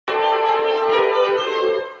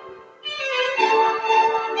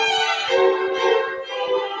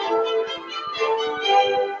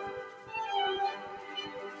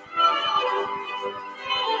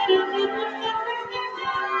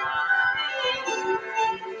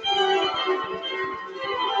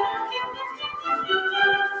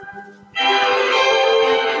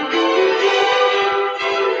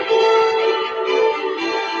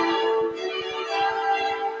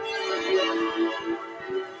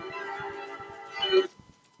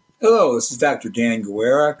Hello, this is Dr. Dan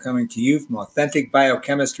Guerra coming to you from Authentic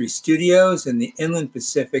Biochemistry Studios in the Inland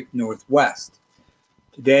Pacific Northwest.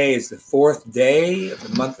 Today is the fourth day of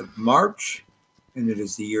the month of March, and it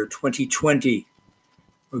is the year 2020.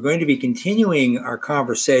 We're going to be continuing our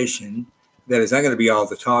conversation. That is, I'm going to be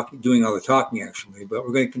doing all the talking actually, but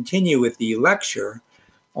we're going to continue with the lecture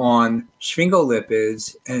on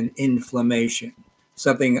sphingolipids and inflammation,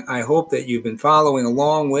 something I hope that you've been following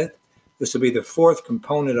along with. This will be the fourth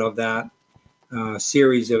component of that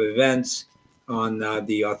series of events on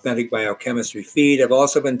the Authentic Biochemistry feed. I've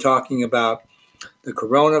also been talking about the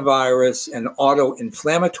coronavirus and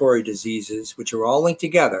autoinflammatory diseases, which are all linked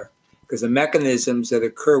together because the mechanisms that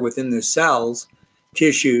occur within the cells,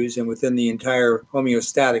 tissues, and within the entire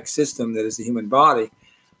homeostatic system that is the human body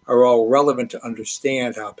are all relevant to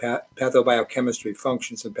understand how pathobiochemistry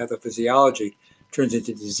functions and pathophysiology turns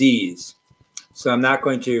into disease. So I'm not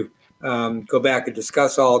going to go back and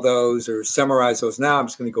discuss all those or summarize those now. I'm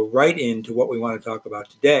just going to go right into what we want to talk about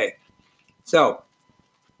today. So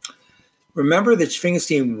remember that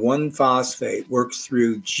sphingosine 1-phosphate works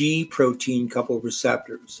through G protein coupled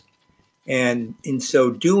receptors. And in so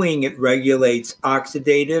doing, it regulates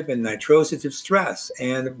oxidative and nitrosative stress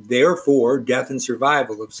and therefore death and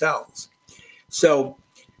survival of cells. So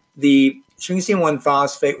the sphingosine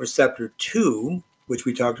 1-phosphate receptor 2, which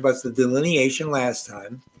we talked about, the delineation last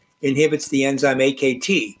time, inhibits the enzyme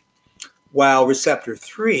AKT, while receptor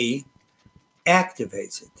 3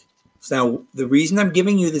 activates it. So now, the reason I'm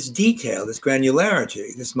giving you this detail, this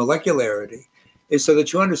granularity, this molecularity, is so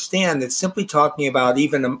that you understand that simply talking about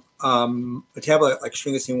even a metabolite like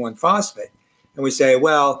sphingosine 1-phosphate, and we say,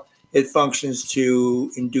 well, it functions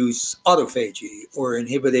to induce autophagy or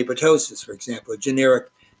inhibit apoptosis, for example, a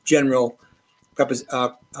general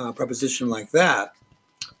proposition like that.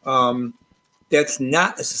 That's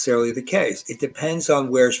not necessarily the case. It depends on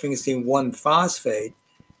where sphingosine 1-phosphate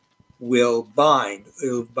will bind. It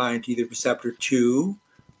will bind to either receptor 2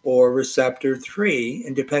 or receptor 3,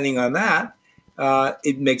 and depending on that,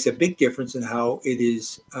 it makes a big difference in how it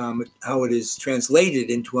is translated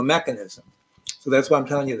into a mechanism. So that's why I'm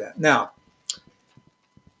telling you that. Now,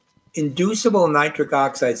 inducible nitric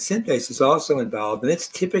oxide synthase is also involved, and it's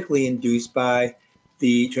typically induced by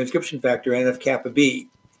the transcription factor NF-kappa B.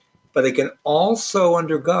 But it can also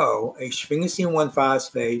undergo a sphingosine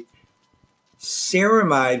 1-phosphate,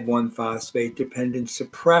 ceramide 1-phosphate dependent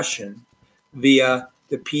suppression via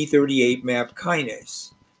the p38 MAP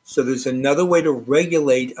kinase. So there's another way to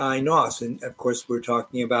regulate iNOS. And of course, we're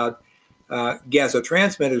talking about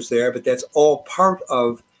gasotransmitters there, but that's all part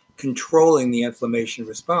of controlling the inflammation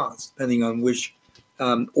response, depending on which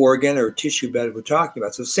organ or tissue bed we're talking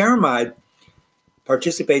about. So ceramide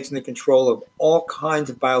participates in the control of all kinds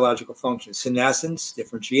of biological functions: senescence,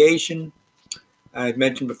 differentiation, I've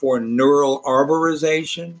mentioned before, neural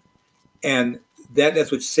arborization, and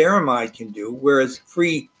that's what ceramide can do, whereas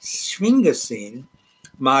free sphingosine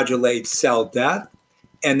modulates cell death,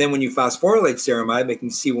 and then when you phosphorylate ceramide,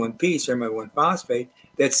 making C1P, ceramide 1-phosphate,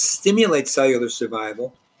 that stimulates cellular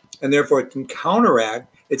survival, and therefore it can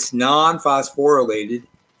counteract its non-phosphorylated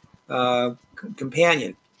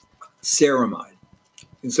companion, ceramide.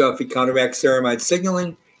 And so if it counteracts ceramide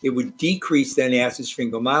signaling, it would decrease then acid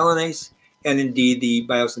sphingomyelinase, and indeed the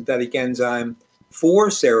biosynthetic enzyme for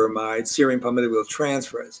ceramide, serine palmitoyl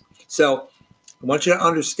transferase. So I want you to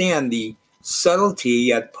understand the subtlety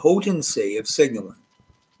yet potency of signaling.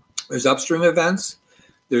 There's upstream events.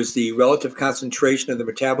 There's the relative concentration of the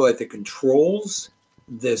metabolite that controls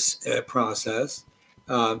this process.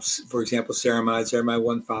 For example, ceramide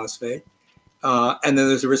 1-phosphate. And then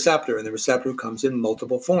there's a receptor, and the receptor comes in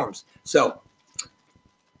multiple forms. So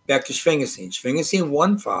back to sphingosine. Sphingosine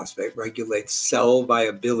 1-phosphate regulates cell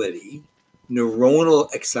viability,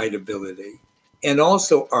 neuronal excitability, and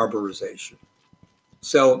also arborization.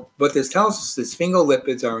 So what this tells us is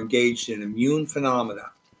sphingolipids are engaged in immune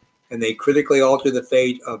phenomena, and they critically alter the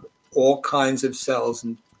fate of all kinds of cells,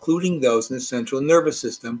 including those in the central nervous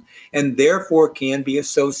system, and therefore can be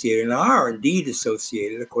associated, and are indeed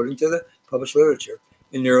associated, according to the published literature,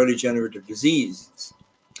 in neurodegenerative diseases.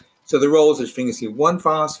 So the roles of sphingosine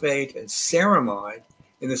 1-phosphate and ceramide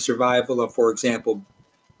in the survival of, for example,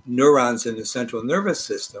 neurons in the central nervous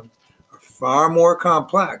system are far more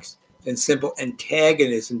complex than simple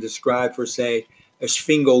antagonism described for, say, a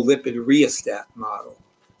sphingolipid rheostat model.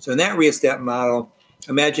 So in that rheostat model,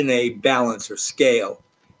 imagine a balance or scale.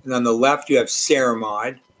 And on the left, you have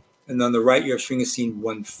ceramide, and on the right, you have sphingosine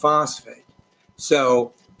 1-phosphate.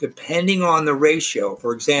 So depending on the ratio,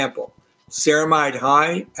 for example, ceramide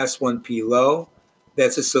high, S1P low,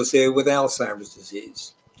 that's associated with Alzheimer's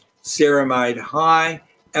disease. Ceramide high,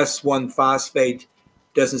 S1 phosphate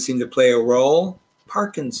doesn't seem to play a role.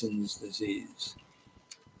 Parkinson's disease.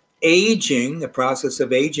 Aging, the process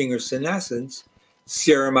of aging or senescence,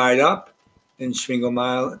 ceramide up and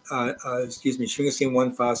sphingosine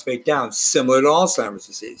 1 phosphate down, similar to Alzheimer's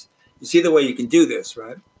disease. You see the way you can do this,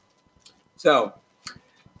 right? So,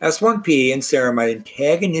 S1P and ceramide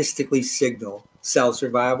antagonistically signal cell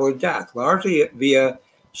survival or death, largely via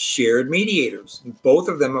shared mediators. Both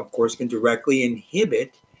of them, of course, can directly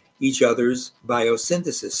inhibit each other's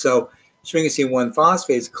biosynthesis. So, sphingosine 1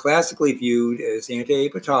 phosphate is classically viewed as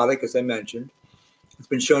anti-apoptotic, as I mentioned. It's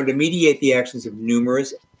been shown to mediate the actions of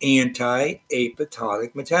numerous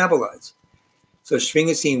anti-apoptotic metabolites. So,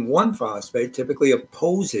 sphingosine 1 phosphate typically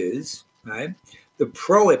opposes, right, the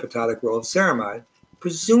pro-apoptotic role of ceramide,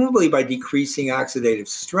 presumably by decreasing oxidative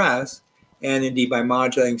stress and indeed by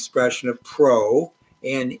modulating expression of pro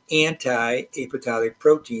and anti-apoptotic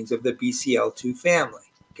proteins of the BCL2 family.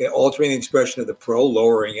 Okay, altering the expression of the pro,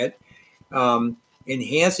 lowering it,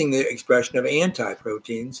 enhancing the expression of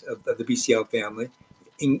anti-proteins of the BCL family,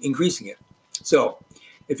 increasing it. So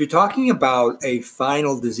if you're talking about a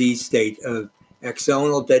final disease state of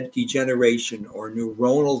axonal degeneration or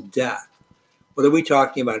neuronal death, what are we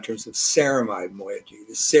talking about in terms of ceramide moiety,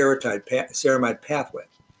 the ceramide pathway?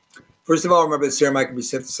 First of all, remember that ceramide can be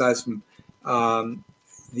synthesized from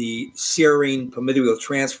the serine pymidiol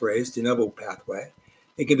transferase, de novo pathway.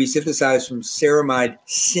 It can be synthesized from ceramide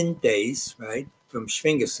synthase, right, from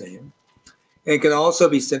sphingosine. And it can also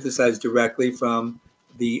be synthesized directly from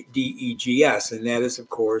the DEGS, and that is, of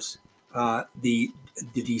course, the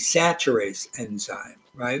desaturase enzyme,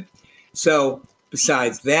 right? So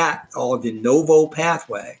besides that, all de novo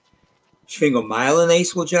pathway,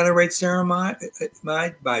 sphingomyelinase will generate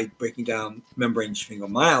ceramide by breaking down membrane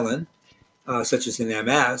sphingomyelin, such as in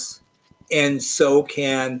MS, and so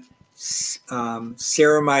can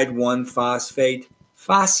ceramide 1 phosphate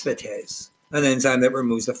phosphatase, an enzyme that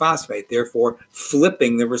removes the phosphate, therefore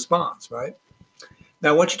flipping the response, right?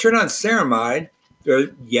 Now, once you turn on ceramide, there are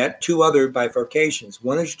yet two other bifurcations.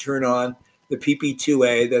 One is you turn on the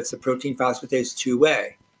PP2A, that's the protein phosphatase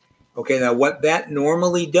 2A. Okay, now what that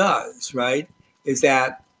normally does, right, is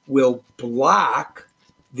that will block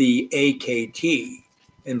the AKT.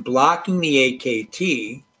 And blocking the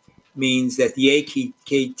AKT means that the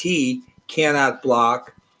AKT cannot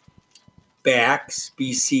block BAX,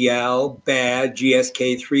 BCL, BAD,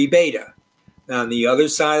 GSK3 beta. Now, on the other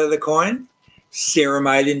side of the coin,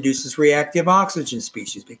 ceramide induces reactive oxygen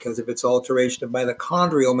species because of its alteration of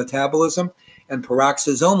mitochondrial metabolism and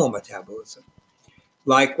peroxisomal metabolism.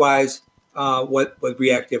 Likewise, what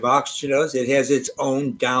reactive oxygen does, it has its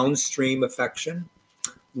own downstream affection.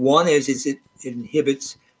 One is it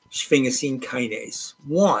inhibits sphingosine kinase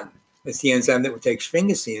 1. That's the enzyme that would take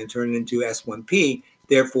sphingosine and turn it into S1P,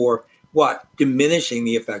 therefore, what? Diminishing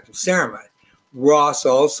the effect of ceramide. ROS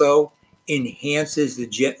also enhances the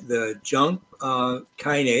JNK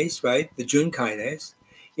kinase, right? The JNK kinase.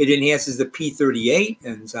 It enhances the P38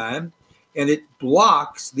 enzyme, and it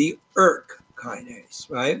blocks the ERK kinase,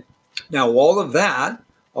 right? Now, all of that,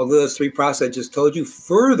 all those three processes I just told you,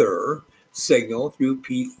 further signal through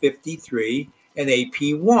P53 and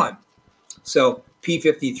AP1. So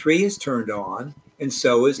P53 is turned on, and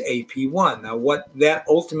so is AP1. Now, what that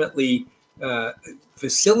ultimately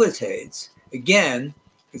facilitates, again,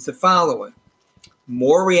 is the following.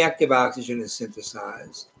 More reactive oxygen is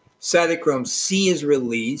synthesized. Cytochrome C is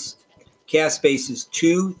released. Caspases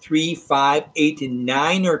 2, 3, 5, 8, and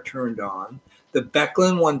 9 are turned on. The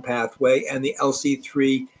Becklin-1 pathway and the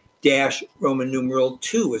LC3-Roman numeral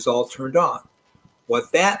 2 is all turned on.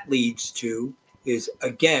 What that leads to is,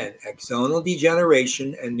 again, axonal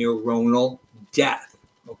degeneration and neuronal death,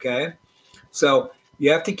 okay? So you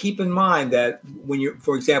have to keep in mind that when you're,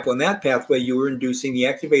 for example, in that pathway, you were inducing the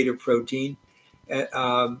activator protein at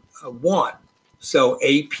 1. So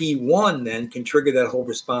AP1 then can trigger that whole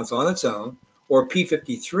response on its own, or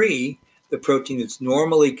P53, the protein that's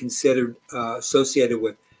normally considered associated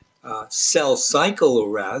with cell cycle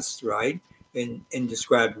arrest, right, and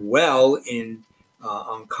described well in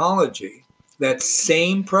oncology. That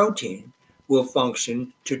same protein will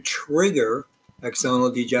function to trigger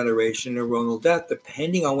axonal degeneration and neuronal death,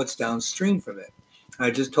 depending on what's downstream from it.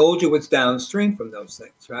 I just told you what's downstream from those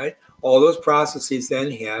things, right? All those processes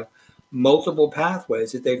then have multiple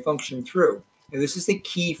pathways that they function through. And this is the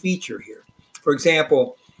key feature here. For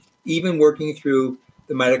example, even working through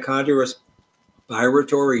the mitochondrial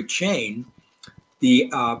respiratory chain, the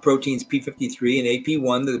proteins P53 and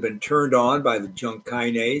AP1 that have been turned on by the JNK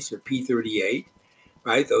kinase or P38,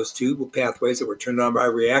 right? Those two pathways that were turned on by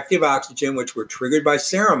reactive oxygen, which were triggered by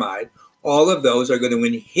ceramide, All of those are going to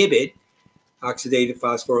inhibit oxidative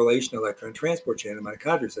phosphorylation electron transport chain in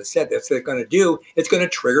mitochondria. As I said, that's what it's going to do. It's going to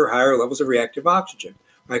trigger higher levels of reactive oxygen,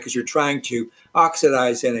 right? Because you're trying to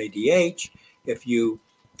oxidize NADH. If you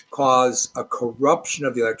cause a corruption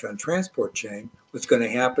of the electron transport chain, what's going to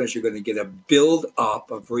happen is you're going to get a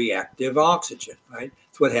buildup of reactive oxygen, right?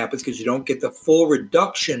 That's what happens because you don't get the full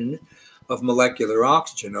reduction of molecular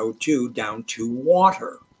oxygen, O2, down to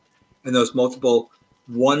water. And those multiple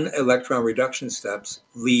one electron reduction steps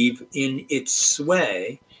leave in its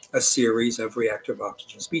sway a series of reactive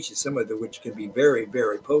oxygen species, some of which can be very,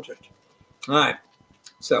 very potent. All right,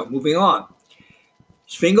 so moving on.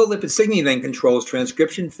 Sphingolipid signaling then controls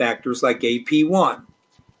transcription factors like AP1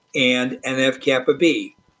 and NF-kappa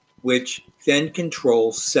B, which then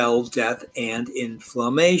controls cell death and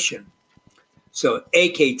inflammation. So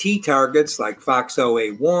AKT targets like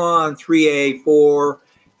FOXO-A1, 3A, 4,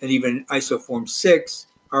 and even isoform 6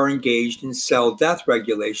 are engaged in cell death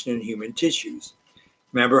regulation in human tissues.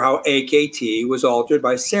 Remember how AKT was altered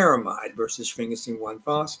by ceramide versus sphingosine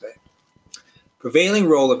 1-phosphate. Prevailing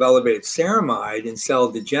role of elevated ceramide in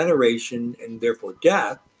cell degeneration and therefore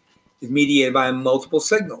death is mediated by multiple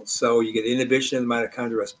signals. So you get inhibition of the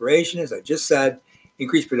mitochondrial respiration, as I just said,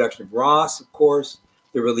 increased production of ROS, of course,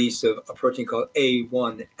 the release of a protein called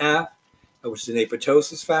A1F, which is an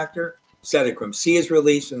apoptosis factor. Cytochrome C is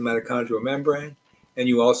released in the mitochondrial membrane, and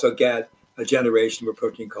you also get a generation of a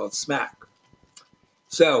protein called SMAC.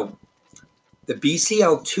 So the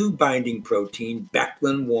BCL2 binding protein,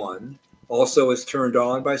 Beclin-1, also is turned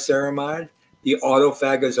on by ceramide. The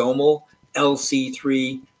autophagosomal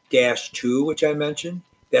LC3-2, which I mentioned,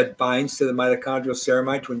 that binds to the mitochondrial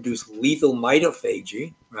ceramide to induce lethal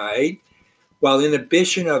mitophagy, right? While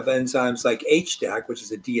inhibition of enzymes like HDAC, which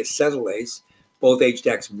is a deacetylase, both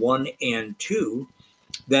HDACs 1 and 2,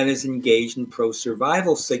 then is engaged in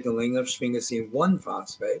pro-survival signaling of sphingosine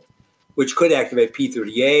 1-phosphate, which could activate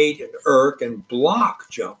P38 and ERK and block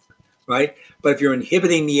junk, right? But if you're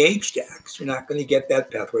inhibiting the HDACs, you're not going to get that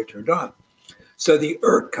pathway turned on. So the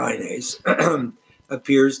ERK kinase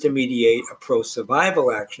appears to mediate a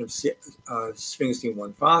pro-survival action of sphingosine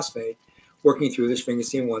 1-phosphate, working through the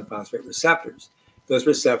sphingosine 1-phosphate receptors. Those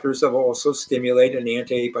receptors have also stimulated an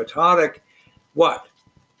anti-apoptotic, what?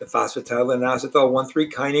 The phosphatidylinositol 1,3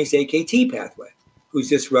 kinase AKT pathway, whose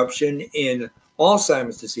disruption in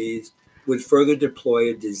Alzheimer's disease would further deploy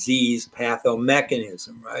a disease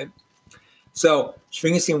pathomechanism, right? So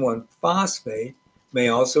sphingosine 1-phosphate may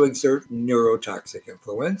also exert neurotoxic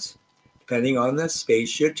influence, depending on the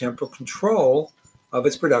spatiotemporal control of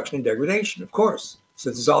its production and degradation, of course. So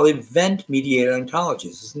this is all event-mediated ontology.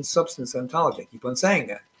 This isn't substance ontology. I keep on saying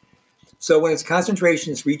that. So when its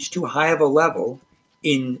concentrations reach too high of a level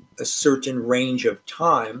in a certain range of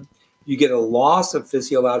time, you get a loss of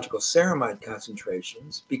physiological ceramide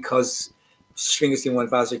concentrations because sphingosine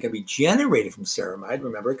 1-phosphate can be generated from ceramide,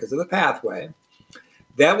 remember, because of the pathway.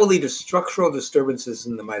 That will lead to structural disturbances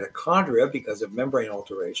in the mitochondria because of membrane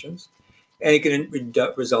alterations, and it can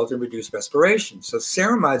result in reduced respiration. So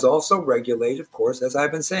ceramides also regulate, of course, as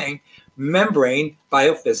I've been saying, membrane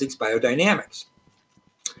biophysics, biodynamics.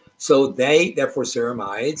 So therefore,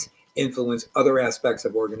 ceramides influence other aspects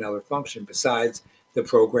of organellar function besides the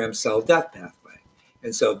programmed cell death pathway.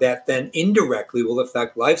 And so that then indirectly will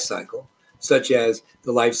affect life cycle, such as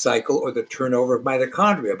the life cycle or the turnover of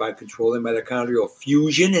mitochondria by controlling mitochondrial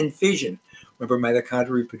fusion and fission. Remember,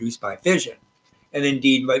 mitochondria produced by fission. And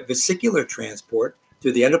indeed, by vesicular transport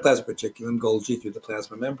through the endoplasmic reticulum, Golgi through the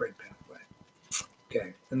plasma membrane pathway.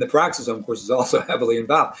 Okay, and the peroxisome, of course, is also heavily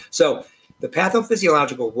involved. So the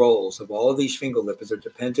pathophysiological roles of all of these sphingolipids are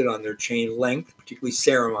dependent on their chain length, particularly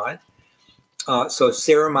ceramide. So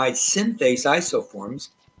ceramide synthase isoforms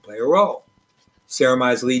play a role.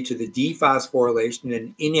 Ceramides lead to the dephosphorylation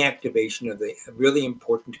and inactivation of the really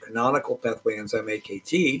important canonical pathway enzyme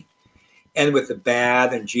AKT. And with the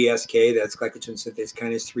BAD and GSK, that's glycogen synthase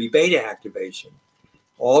kinase 3 beta activation.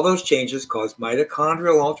 All those changes cause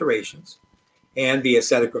mitochondrial alterations, and via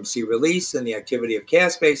cytochrome C release and the activity of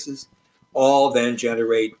caspases, all then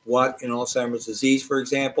generate what in Alzheimer's disease, for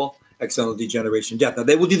example? Axonal degeneration, death. Now,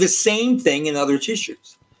 they will do the same thing in other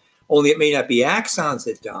tissues, only it may not be axons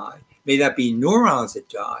that die, it may not be neurons that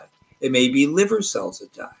die, it may be liver cells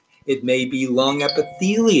that die, it may be lung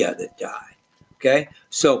epithelia that die, okay?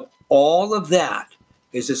 So all of that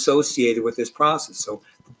is associated with this process. So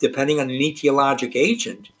depending on an etiologic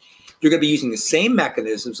agent, you're going to be using the same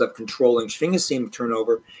mechanisms of controlling sphingosine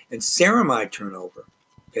turnover and ceramide turnover.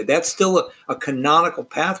 Okay, that's still a canonical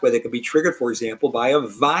pathway that can be triggered, for example, by a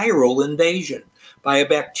viral invasion, by a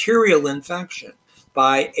bacterial infection,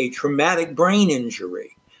 by a traumatic brain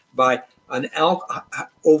injury, by an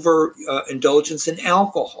overindulgence in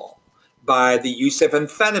alcohol, by the use of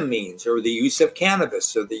amphetamines or the use of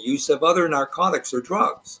cannabis or the use of other narcotics or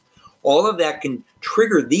drugs. All of that can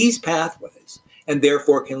trigger these pathways and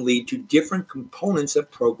therefore can lead to different components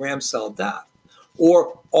of programmed cell death.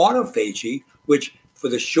 Or autophagy, which for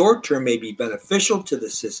the short term may be beneficial to the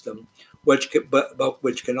system, but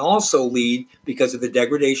which can also lead, because of the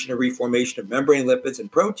degradation or reformation of membrane lipids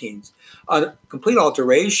and proteins, a complete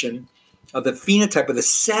alteration of the phenotype of the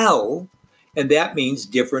cell. And that means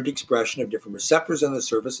different expression of different receptors on the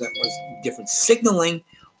surface, that was different signaling.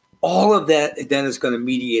 All of that then is going to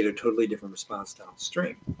mediate a totally different response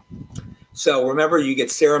downstream. So remember, you get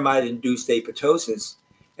ceramide-induced apoptosis,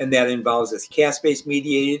 and that involves this caspase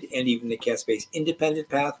mediated and even the caspase independent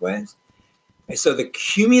pathways. And so the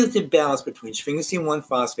cumulative balance between sphingosine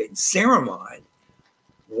 1-phosphate and ceramide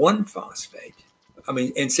 1-phosphate, not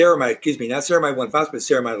ceramide 1-phosphate, but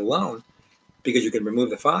ceramide alone, because you can remove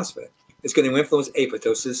the phosphate, is going to influence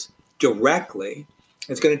apoptosis directly.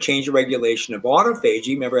 It's going to change the regulation of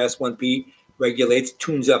autophagy. Remember, S1P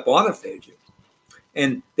tunes up autophagy.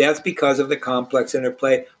 And that's because of the complex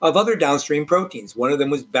interplay of other downstream proteins. One of them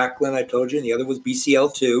was Beclin, I told you, and the other was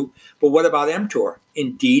BCL2. But what about mTOR?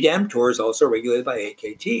 Indeed, mTOR is also regulated by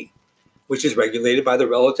AKT, which is regulated by the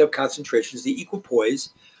relative concentrations, the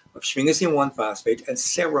equipoise of sphingosine 1-phosphate and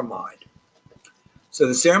ceramide. So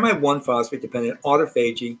the ceramide 1-phosphate dependent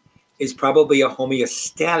autophagy is probably a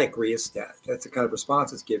homeostatic rheostat. That's the kind of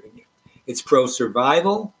response it's giving you. It's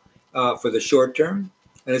pro-survival for the short term,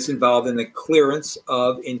 and it's involved in the clearance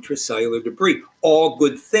of intracellular debris. All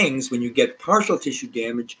good things when you get partial tissue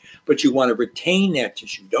damage, but you want to retain that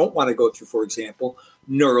tissue. You don't want to go through, for example,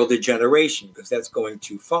 neural degeneration, because that's going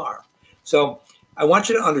too far. So I want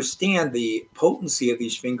you to understand the potency of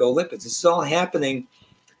these sphingolipids. This is all happening.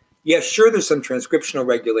 Yeah, sure, there's some transcriptional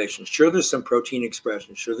regulation. Sure, there's some protein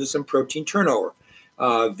expression. Sure, there's some protein turnover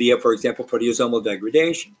via, for example, proteasomal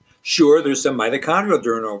degradation. Sure, there's some mitochondrial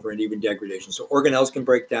turnover and even degradation. So organelles can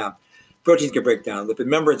break down, proteins can break down, lipid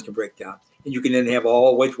membranes can break down. And you can then have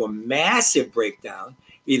all the way to a massive breakdown,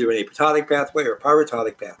 either an apoptotic pathway or a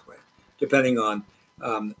pyrototic pathway, depending on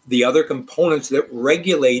the other components that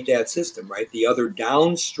regulate that system, right? The other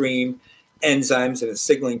downstream enzymes in a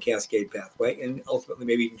signaling cascade pathway, and ultimately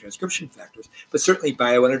maybe even transcription factors, but certainly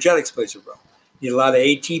bioenergetics plays a role. You need a lot of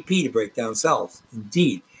ATP to break down cells.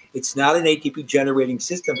 Indeed, it's not an ATP generating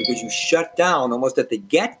system because you shut down almost at the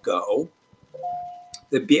get-go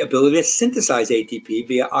the ability to synthesize ATP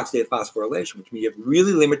via oxidative phosphorylation, which means you have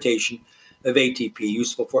really limitation of ATP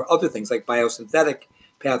useful for other things like biosynthetic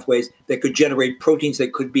pathways that could generate proteins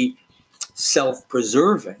that could be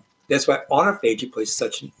self-preserving. That's why autophagy plays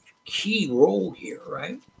such a key role here,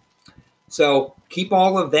 right? So keep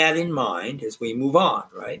all of that in mind as we move on,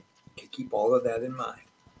 right? Keep all of that in mind.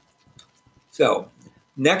 So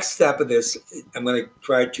next step of this, I'm going to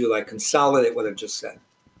try to consolidate what I've just said.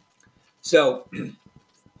 So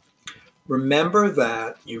remember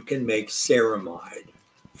that you can make ceramide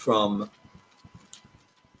from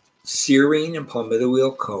serine and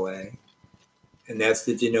palmitoyl-CoA, and that's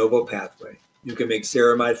the de novo pathway. You can make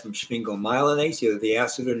ceramide from sphingomyelinase, either the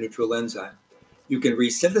acid or neutral enzyme. You can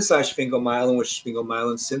resynthesize sphingomyelin with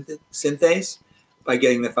sphingomyelin synthase by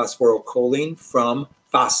getting the phosphorylcholine from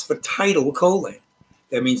phosphatidylcholine.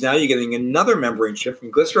 That means now you're getting another membrane shift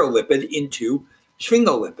from glycerolipid into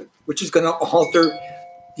sphingolipid, which is going to alter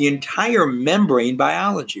the entire membrane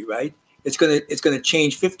biology, right? It's going to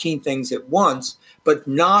change 15 things at once, but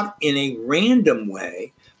not in a random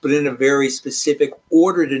way, but in a very specific,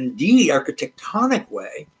 ordered, indeed architectonic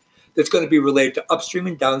way that's going to be related to upstream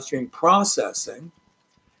and downstream processing,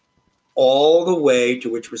 all the way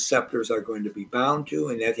to which receptors are going to be bound to,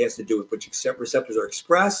 and that has to do with which receptors are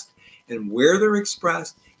expressed and where they're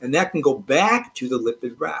expressed, and that can go back to the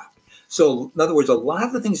lipid raft. So, in other words, a lot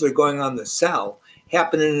of the things that are going on in the cell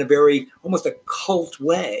happen in a very, almost occult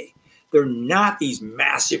way. They're not these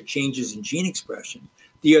massive changes in gene expression.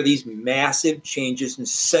 They are these massive changes in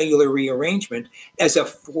cellular rearrangement as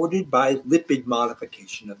afforded by lipid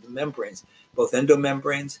modification of the membranes, both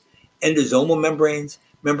endomembranes, endosomal membranes,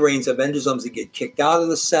 membranes of endosomes that get kicked out of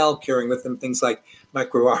the cell, carrying with them things like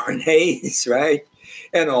microRNAs, right?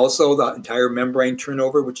 And also the entire membrane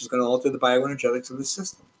turnover, which is going to alter the bioenergetics of the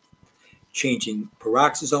system, changing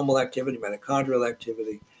peroxisomal activity, mitochondrial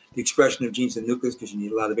activity, the expression of genes in the nucleus, because you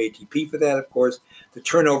need a lot of ATP for that, of course, the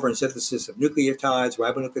turnover and synthesis of nucleotides,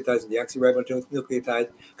 ribonucleotides, and deoxyribonucleotides,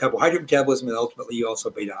 carbohydrate metabolism, and ultimately also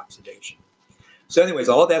beta oxidation. So anyways,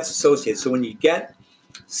 all that's associated. So when you get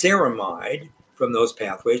ceramide from those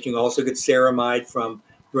pathways, you can also get ceramide from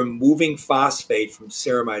removing phosphate from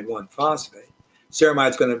ceramide 1 phosphate.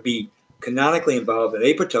 Ceramide is going to be canonically involved in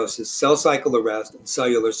apoptosis, cell cycle arrest, and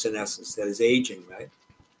cellular senescence, that is aging, right?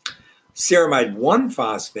 Ceramide 1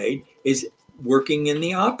 phosphate is working in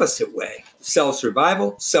the opposite way. Cell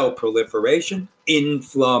survival, cell proliferation,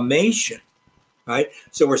 inflammation, right?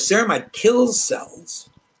 So where ceramide kills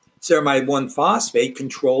cells, ceramide 1 phosphate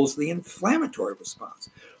controls the inflammatory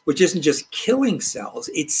response, which isn't just killing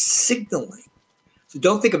cells, it's signaling. So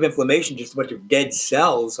don't think of inflammation just a bunch of dead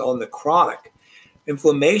cells, all necrotic.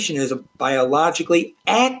 Inflammation is a biologically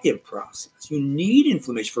active process. You need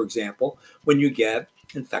inflammation, for example, when you get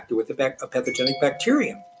infected with a pathogenic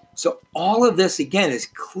bacterium. So all of this, again, is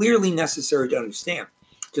clearly necessary to understand,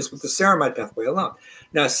 just with the ceramide pathway alone.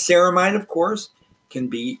 Now, ceramide, of course, can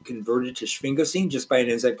be converted to sphingosine just by an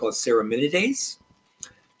enzyme called ceramidase.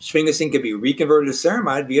 Sphingosine can be reconverted to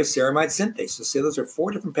ceramide via ceramide synthase. So say those are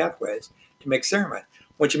 4 different pathways to make ceramide.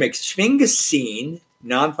 Once you make sphingosine,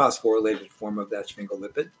 non-phosphorylated form of that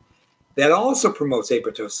sphingolipid, that also promotes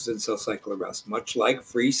apoptosis and cell cycle arrest, much like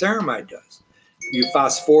free ceramide does. You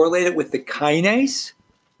phosphorylate it with the kinase,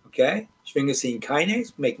 okay, sphingosine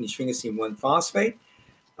kinase, making sphingosine 1 phosphate.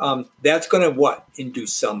 That's going to what?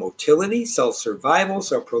 Induce cell motility, cell survival,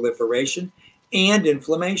 cell proliferation, and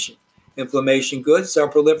inflammation. Inflammation good. Cell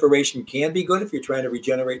proliferation can be good if you're trying to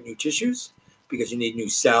regenerate new tissues because you need new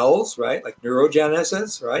cells, right? Like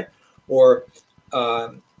neurogenesis, right? Or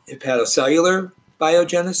hepatocellular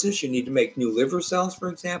biogenesis. You need to make new liver cells, for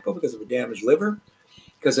example, because of a damaged liver.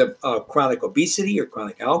 Because of chronic obesity or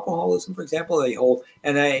chronic alcoholism, for example, the whole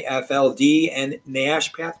NAFLD and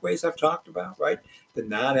NASH pathways I've talked about, right? The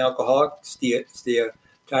non-alcoholic steatosis,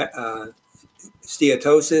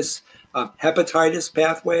 hepatitis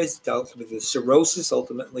pathways, dealt with the cirrhosis,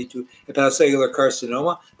 ultimately to hepatocellular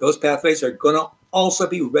carcinoma. Those pathways are going to also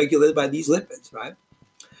be regulated by these lipids, right?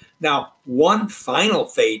 Now, one final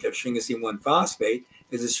fate of sphingosine 1 phosphate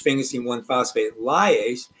is the sphingosine 1 phosphate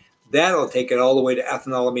lyase. That'll take it all the way to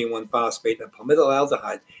ethanolamine 1 phosphate and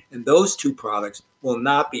palmitaldehyde. And those 2 products will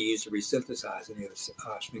not be used to resynthesize any of the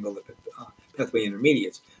sphingolipid pathway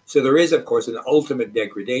intermediates. So there is, of course, an ultimate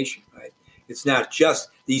degradation, right? It's not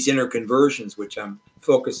just these interconversions, which I'm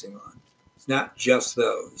focusing on. It's not just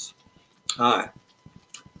those. All right.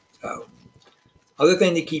 So, other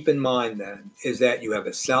thing to keep in mind then is that you have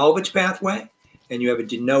a salvage pathway and you have a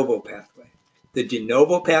de novo pathway. The de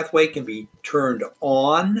novo pathway can be turned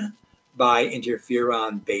on by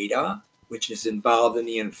interferon beta, which is involved in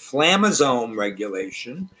the inflammasome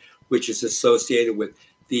regulation, which is associated with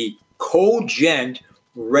the cogent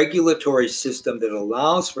regulatory system that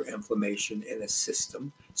allows for inflammation in a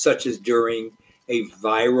system, such as during a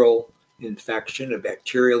viral infection, a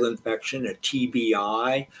bacterial infection, a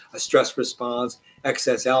TBI, a stress response,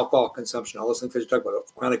 excess alcohol consumption, all those things that you talk about,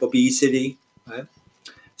 chronic obesity, right?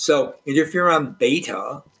 So interferon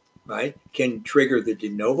beta, right, can trigger the de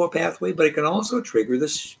novo pathway, but it can also trigger the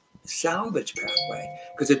salvage pathway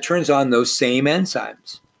because it turns on those same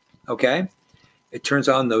enzymes, okay? It turns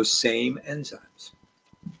on those same enzymes.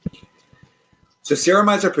 So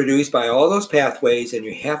ceramides are produced by all those pathways, and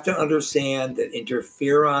you have to understand that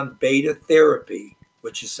interferon beta therapy,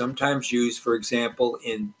 which is sometimes used, for example,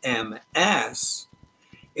 in MS,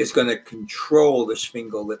 is going to control the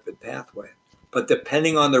sphingolipid pathway. But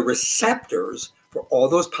depending on the receptors for all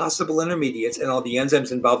those possible intermediates and all the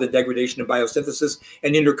enzymes involved in degradation and biosynthesis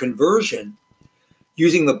and interconversion,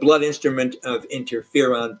 using the blood instrument of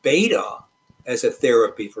interferon beta as a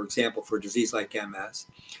therapy, for example, for a disease like MS,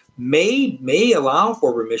 may allow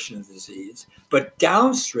for remission of disease, but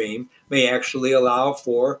downstream may actually allow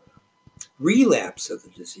for relapse of the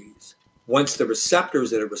disease. Once the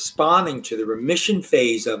receptors that are responding to the remission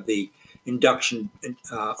phase of the induction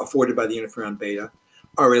afforded by the interferon beta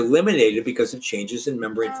are eliminated because of changes in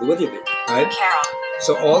membrane fluidity, right?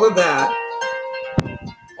 So all of that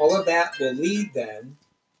will lead then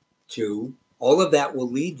to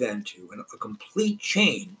a complete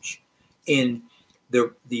change in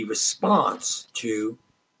the response to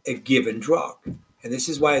a given drug. And this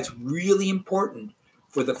is why it's really important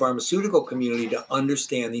for the pharmaceutical community to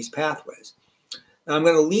understand these pathways. Now, I'm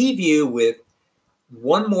going to leave you with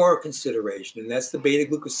one more consideration, and that's the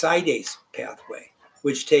beta-glucosidase pathway,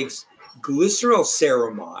 which takes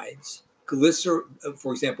glycerylceramides,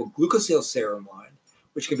 for example, glucosylceramide,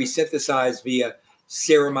 which can be synthesized via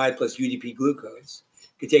ceramide plus UDP glucose.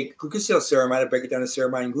 You can take glucosylceramide and break it down to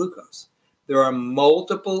ceramide and glucose. There are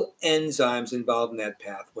multiple enzymes involved in that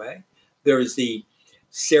pathway. There's the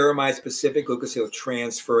ceramide-specific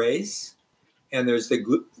glucosyltransferase, and there's the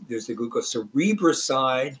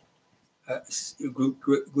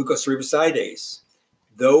glucocerebrosidase,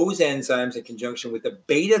 those enzymes in conjunction with the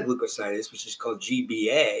beta glucosidase, which is called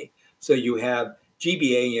GBA. So you have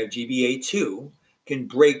GBA and you have GBA2, can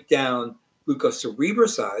break down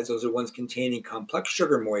glucocerebrosides. Those are ones containing complex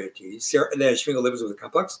sugar moieties. The sphingolipids with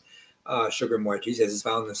complex sugar moieties, as is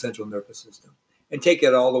found in the central nervous system, and take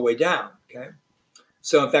it all the way down. Okay.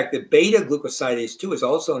 So in fact, the beta glucosidase 2 is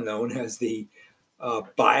also known as the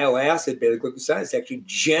bile acid beta glucosidase, actually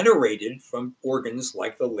generated from organs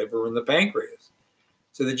like the liver and the pancreas.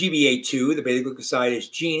 So the GBA2, the beta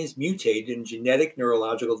glucosidase gene, is mutated in genetic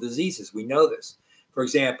neurological diseases. We know this. For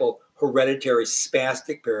example, hereditary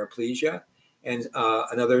spastic paraplegia and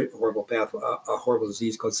another horrible a horrible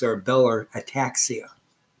disease called cerebellar ataxia.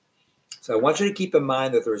 So I want you to keep in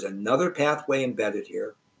mind that there's another pathway embedded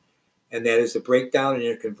here, and that is the breakdown and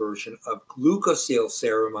interconversion of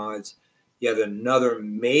glucosylceramides, yet another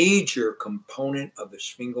major component of the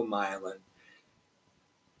sphingomyelin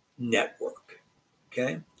network.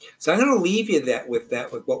 Okay, so I'm going to leave you with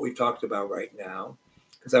what we've talked about right now,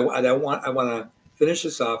 because I want to finish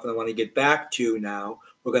this off, and I want to get back to now.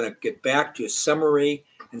 We're going to get back to a summary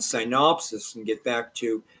and synopsis, and get back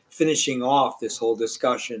to finishing off this whole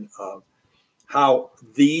discussion of how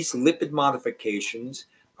these lipid modifications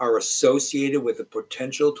are associated with the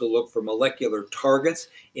potential to look for molecular targets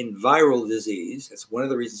in viral disease. That's one of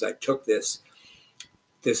the reasons I took this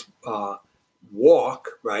walk,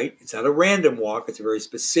 right? It's not a random walk. It's a very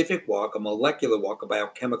specific walk, a molecular walk, a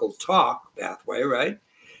biochemical talk pathway, right?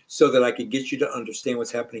 So that I could get you to understand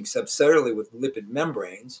what's happening subcellularly with lipid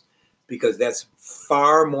membranes, because that's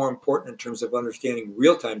far more important in terms of understanding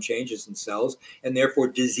real-time changes in cells and therefore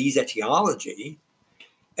disease etiology.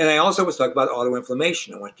 And I also was talking about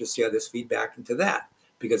autoinflammation. I want to see how this feeds back into that,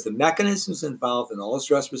 because the mechanisms involved in all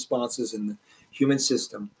stress responses in the human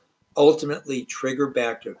system ultimately trigger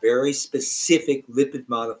back to very specific lipid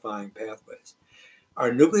modifying pathways.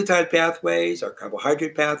 Our nucleotide pathways, our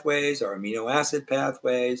carbohydrate pathways, our amino acid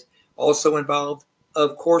pathways also involved?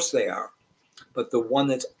 Of course they are. But the one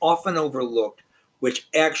that's often overlooked, which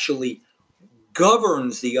actually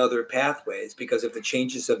governs the other pathways because of the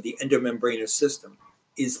changes of the endomembranous system,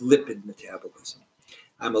 is lipid metabolism.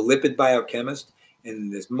 I'm a lipid biochemist,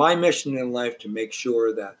 and it is my mission in life to make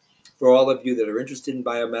sure that for all of you that are interested in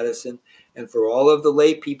biomedicine, and for all of the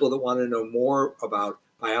lay people that want to know more about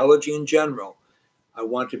biology in general, I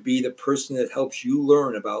want to be the person that helps you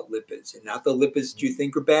learn about lipids, and not the lipids that you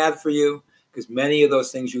think are bad for you, because many of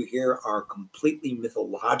those things you hear are completely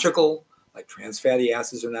mythological, like trans fatty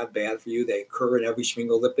acids are not bad for you. They occur in every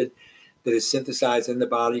sphingolipid that is synthesized in the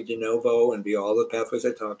body de novo and via all the pathways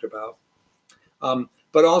I talked about.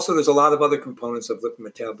 But also there's a lot of other components of lipid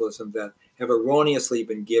metabolism that have erroneously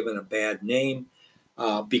been given a bad name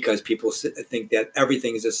because people think that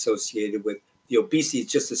everything is associated with the obesity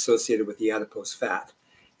is just associated with the adipose fat.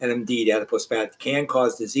 And indeed, adipose fat can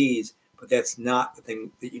cause disease, but that's not the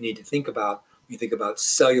thing that you need to think about when you think about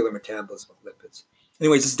cellular metabolism of lipids.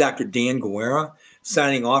 Anyways, this is Dr. Dan Guerra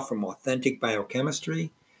signing off from Authentic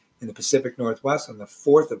Biochemistry in the Pacific Northwest on the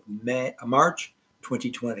 4th of March,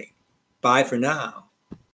 2020. Bye for now.